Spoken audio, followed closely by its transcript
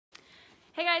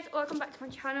Hey guys, welcome back to my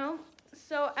channel.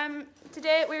 So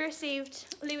today we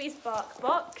received Louis'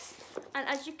 Barkbox, and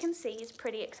as you can see, he's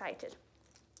pretty excited.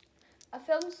 I've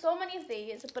filmed so many of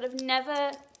these, but I've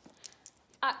never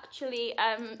actually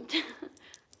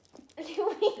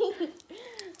Louis,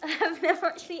 I've never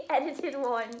actually edited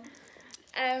one.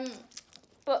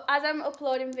 But as I'm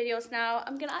uploading videos now,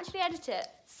 I'm gonna actually edit it.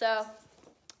 So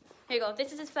here you go.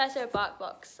 This is his first ever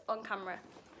Barkbox on camera.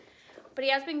 But he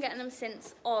has been getting them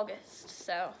since August,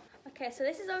 so. Okay, so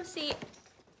this is obviously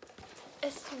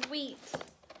a sweet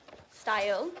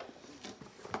style.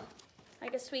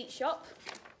 Like a sweet shop.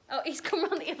 Oh, he's come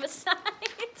around the other side.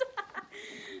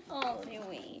 Oh,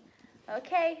 Louis.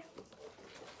 Okay.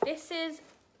 This is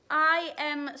I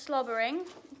Am Slobbering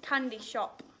Candy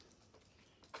Shop.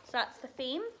 So that's the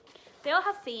theme. They all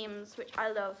have themes, which I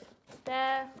love.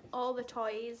 They're all the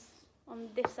toys on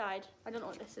this side. I don't know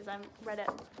what this is, I haven't read it.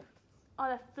 Oh,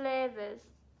 the flavours.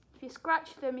 If you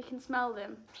scratch them, you can smell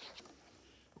them.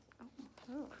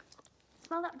 Oh.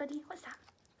 Smell that, buddy. What's that?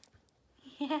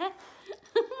 Yeah.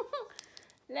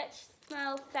 Let's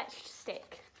smell fetched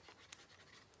stick.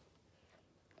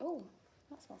 Oh,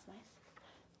 that smells nice.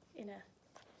 In a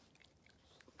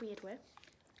weird way.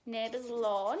 Neighbour's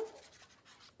lawn.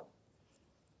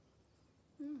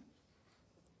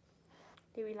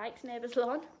 Louis likes neighbour's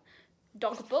lawn.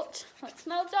 Dog butt. Let's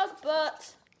smell dog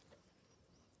butt.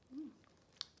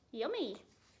 Yummy.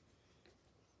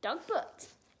 Dog butt.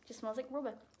 Just smells like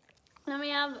rubber. Then we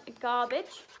have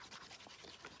garbage.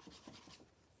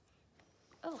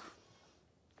 Oh.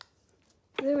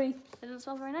 Louis. It doesn't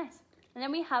smell very nice. And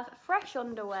then we have fresh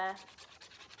underwear.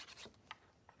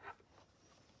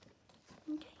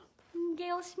 Okay.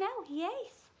 Gail smell,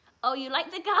 yes. Oh, you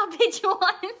like the garbage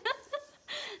one?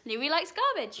 Louis likes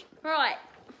garbage. Right.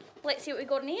 Let's see what we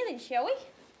got in here then, shall we?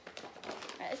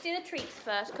 Right, let's do the treats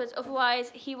first, because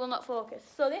otherwise he will not focus.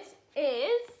 So this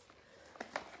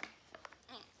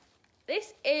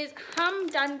is Ham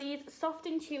Dandy's soft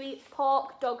and chewy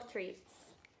pork dog treats.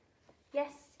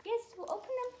 Yes, we'll open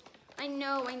them. I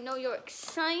know you're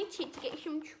excited to get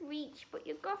some treats, but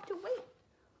you've got to wait.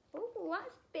 Oh,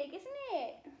 that's big, isn't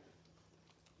it?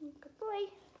 Good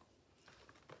boy.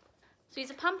 So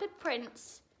he's a pampered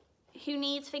prince who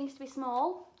needs things to be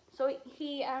small. So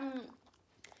he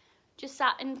just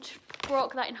sat and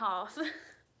broke that in half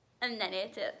and then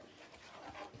ate it.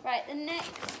 Right, the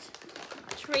next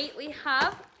treat we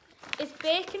have is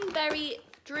bacon berry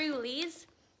droolies.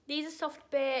 These are soft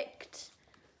baked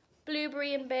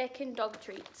blueberry and bacon dog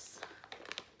treats.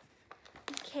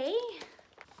 Okay.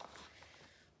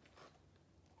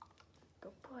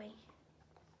 Good boy.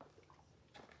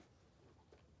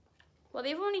 Well,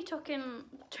 they've only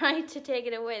tried to take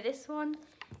it away. This one,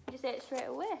 you just ate it straight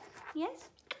away. Yes?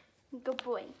 Good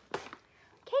boy.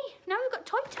 Okay, now we've got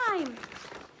toy time.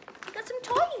 We've got some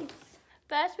toys.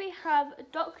 First we have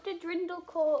Dr.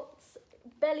 Drindlecourt's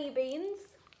Belly Beans.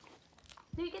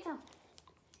 Louis, get down.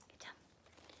 Get down.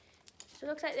 So it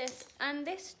looks like this. And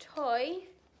this toy,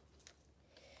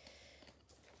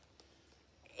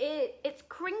 it's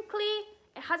crinkly,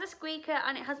 it has a squeaker,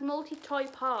 and it has multi-toy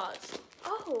parts.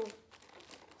 Oh,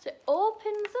 so it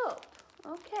opens up.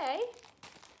 Okay.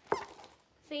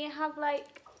 So you have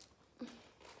like,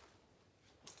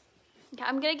 okay,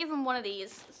 I'm gonna give him one of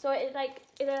these. So it's like,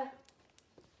 I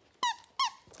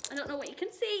don't know what you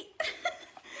can see.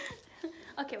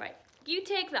 Okay, right, you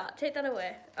take that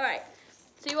away. All right,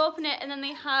 so you open it and then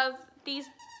they have these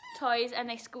toys and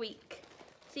they squeak.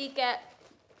 So you get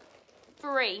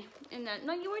 3 in there.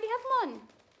 No, you already have one.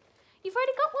 You've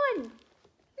already got one.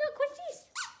 Look, what's this?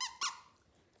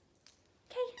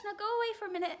 Okay, now go away for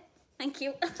a minute. Thank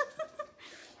you.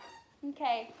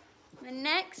 Okay, and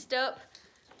next up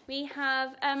we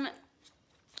have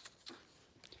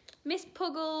Miss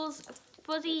Puggle's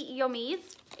Fuzzy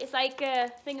Yummies. It's like a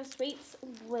thing of sweets.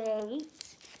 Wait.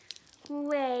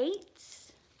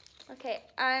 Okay,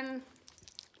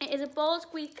 it is a ball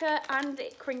squeaker and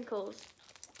it crinkles.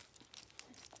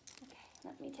 Okay,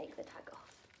 let me take the tag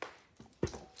off.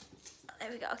 Oh,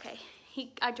 there we go. Okay,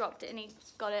 I dropped it and he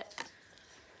got it.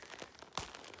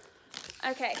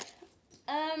 Okay.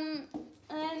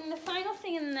 And the final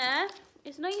thing in there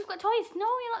is, no, you've got toys. No,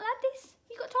 you're not allowed this.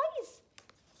 You've got toys.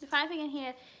 The final thing in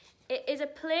here, it is a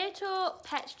Play-Doh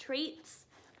pet treats,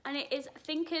 and it is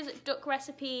Thinker's duck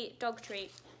recipe dog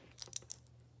treat.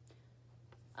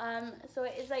 So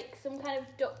it is like some kind of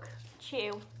duck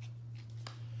chew.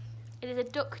 It is a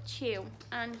duck chew,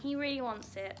 and he really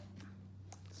wants it.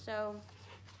 So,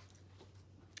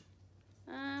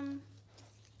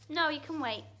 no, you can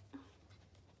wait.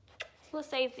 We'll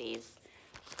save these.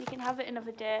 You can have it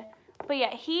another day. But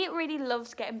yeah, he really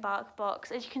loves getting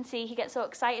Barkbox. As you can see, he gets so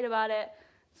excited about it.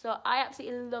 So I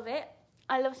absolutely love it.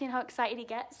 I love seeing how excited he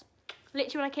gets.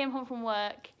 Literally, when I came home from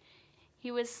work,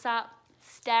 he was sat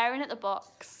staring at the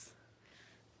box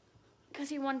because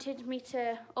he wanted me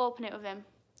to open it with him.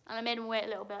 And I made him wait a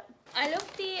little bit. I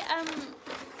love the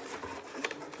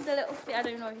little, I don't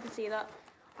even know if you can see that.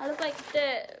 I love like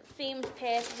the themed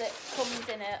paper that comes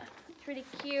in it. It's really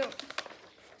cute.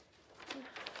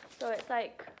 So it's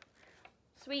like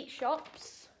sweet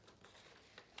shops.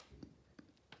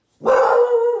 At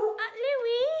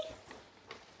Louis.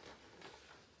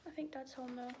 I think Dad's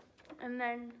home though. And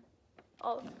then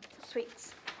all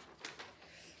sweets.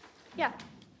 Yeah.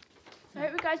 So I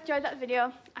hope you guys enjoyed that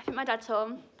video. I think my dad's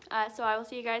home. So I will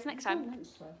see you guys next time.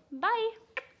 Bye.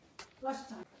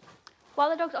 While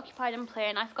the dog's occupied and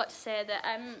playing, I forgot to say that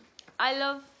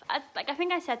I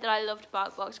think I said that I loved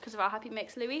Barkbox because of how happy it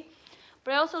makes Louis.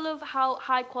 But I also love how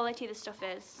high quality the stuff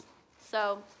is.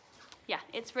 So yeah,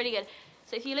 it's really good.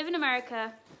 So if you live in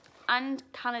America and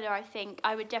Canada, I think,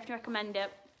 I would definitely recommend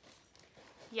it.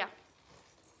 Yeah.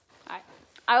 Alright.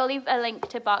 I will leave a link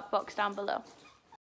to Barkbox down below.